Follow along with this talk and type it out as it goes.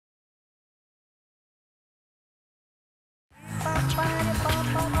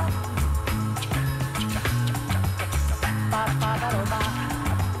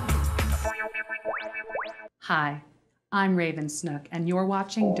Hi, I'm Raven Snook, and you're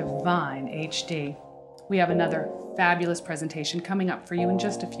watching Divine HD. We have another fabulous presentation coming up for you in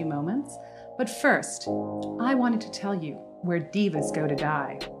just a few moments. But first, I wanted to tell you where divas go to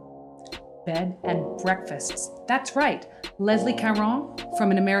die. Bed and breakfasts. That's right. Leslie Caron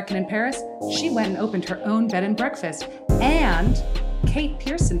from An American in Paris, she went and opened her own bed and breakfast. And Kate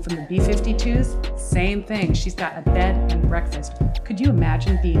Pearson from the B-52s, same thing. She's got a bed and breakfast. Could you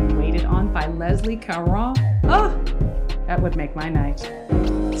imagine being waited on by Leslie Caron? Oh, that would make my night.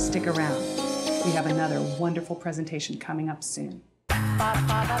 Stick around. We have another wonderful presentation coming up soon.